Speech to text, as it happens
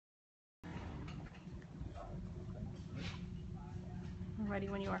ready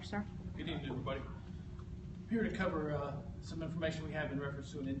when you are, sir. Good evening, everybody. I'm here to cover some information we have in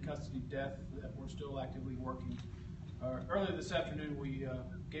reference to an in-custody death that we're still actively working. Earlier this afternoon, we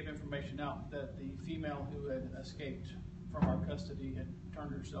gave information out that the female who had escaped from our custody had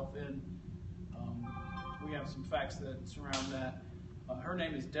turned herself in. We have some facts that surround that. Her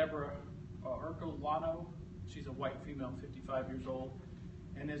name is Deborah Ercolano. She's a white female, 55 years old.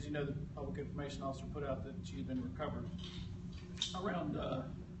 And as you know, the public information officer put out that she had been recovered.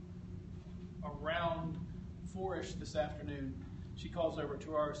 Around 4-ish this afternoon, she calls over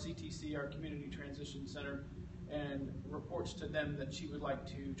to our CTC, our Community Transition Center, and reports to them that she would like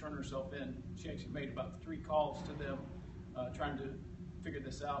to turn herself in. She actually made about 3 calls to them trying to figure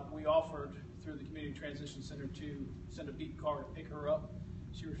this out. We offered through the Community Transition Center to send a beat car to pick her up.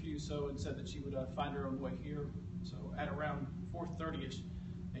 She refused so and said that she would find her own way here. So at around 4:30ish,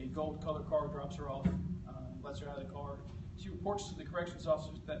 a gold color car drops her off, lets her out of the car. She reports to the corrections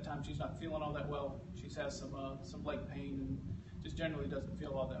officers at that time she's not feeling all that well. She has some leg pain and just generally doesn't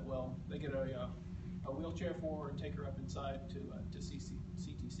feel all that well. They get a wheelchair for her and take her up inside to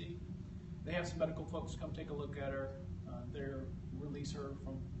CTC. They have some medical folks come take a look at her. They release her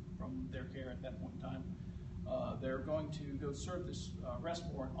from their care at that point in time. They're going to go serve this arrest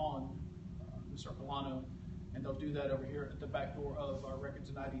warrant on Ms. Ercolano, and they'll do that over here at the back door of our Records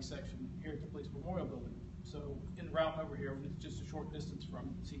and ID section here at the Police Memorial Building. So en route over here, it's just a short distance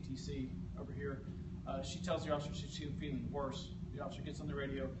from CTC over here, she tells the officer she's feeling worse. The officer gets on the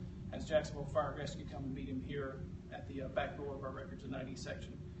radio, has Jacksonville Fire Rescue come and meet him here at the back door of our Records and ID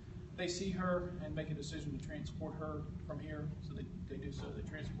section. They see her and make a decision to transport her from here, so they do so. They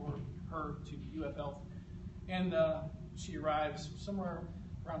transport her to UF Health, and she arrives somewhere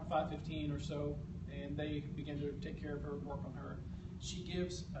around 5:15 or so, and they begin to take care of her and work on her. She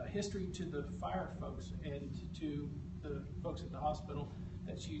gives a history to the fire folks and to the folks at the hospital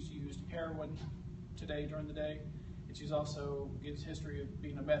that she's used heroin today during the day, and she's also gives history of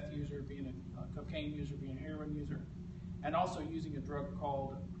being a meth user, being a cocaine user, being a heroin user, and also using a drug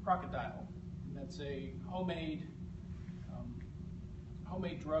called Crocodile. And that's a homemade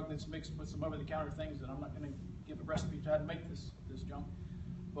drug that's mixed with some over-the-counter things that I'm not going to give a recipe to how to make this junk.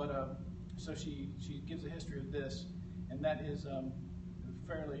 But so she gives a history of this, and that is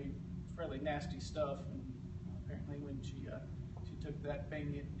fairly nasty stuff. And apparently, when she took that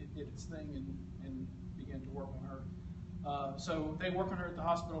thing, it did its thing and began to work on her. So they work on her at the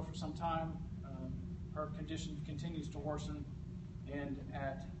hospital for some time. Her condition continues to worsen, and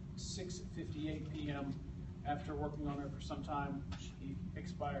at 6:58 p.m., after working on her for some time, she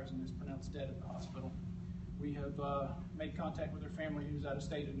expires and is pronounced dead at the hospital. We have made contact with her family, who's out of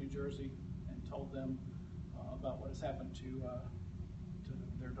state in New Jersey, and told them about what has happened to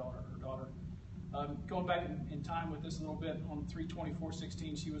their daughter, her daughter. Going back in time with this a little bit, on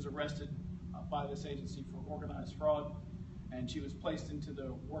 3/24/16, she was arrested by this agency for organized fraud, and she was placed into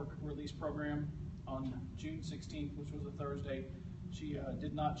the work release program on June 16th, which was a Thursday. She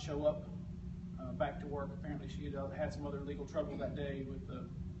did not show up back to work. Apparently she had some other legal trouble that day with the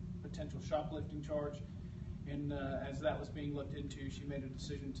potential shoplifting charge. And as that was being looked into, she made a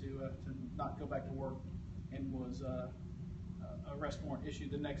decision to not go back to work, and was arrest warrant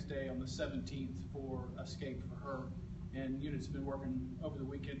issued the next day on the 17th for escape for her. And units have been working over the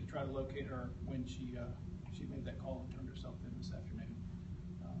weekend to try to locate her when she made that call and turned herself in this afternoon.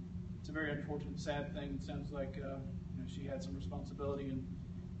 It's a very unfortunate, sad thing. It sounds like she had some responsibility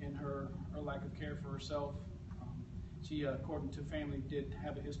in her lack of care for herself. She, according to family, did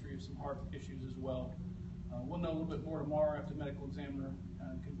have a history of some heart issues as well. We'll know a little bit more tomorrow after the medical examiner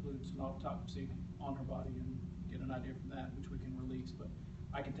concludes an autopsy on her body and get an idea from that, which we can release, but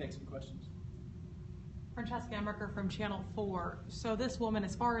I can take some questions. Francesca Emmerker from Channel 4. So this woman,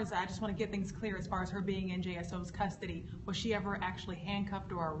 as far as, I just want to get things clear, as far as her being in JSO's custody, was she ever actually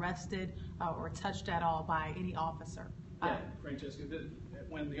handcuffed or arrested or touched at all by any officer? Yeah, Francesca,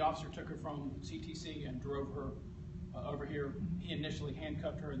 when the officer took her from CTC and drove her over here, he initially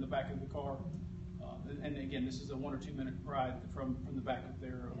handcuffed her in the back of the car. And again, this is a 1 or 2 minute ride from the back of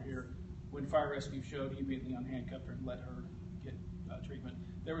there over here. When fire rescue showed, he immediately unhandcuffed her and let her get treatment.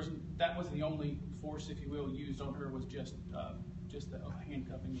 That wasn't the only force, if you will, used on her, was just the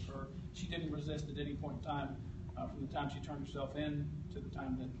handcuffing of her. She didn't resist at any point in time, from the time she turned herself in to the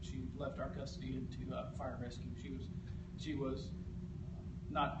time that she left our custody into fire rescue. She was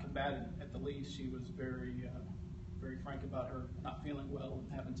not combative at the least. She was very frank about her not feeling well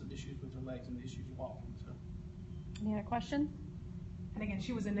and having some issues with her legs and issues walking. So, Any other questions? And again,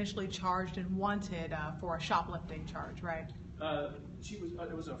 she was initially charged and wanted for a shoplifting charge, right?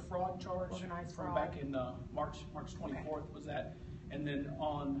 It was a fraud charge Organized from fraud. back in March 24th was that, And then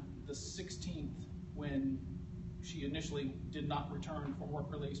on the 16th, when she initially did not return for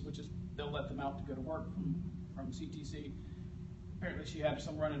work release, which is they'll let them out to go to work from CTC. Apparently she had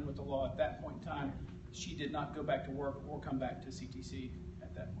some run-in with the law at that point in time. She did not go back to work or come back to CTC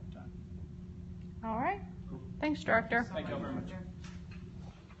at that point in time. All right. Thanks, Director. Thank you all very much.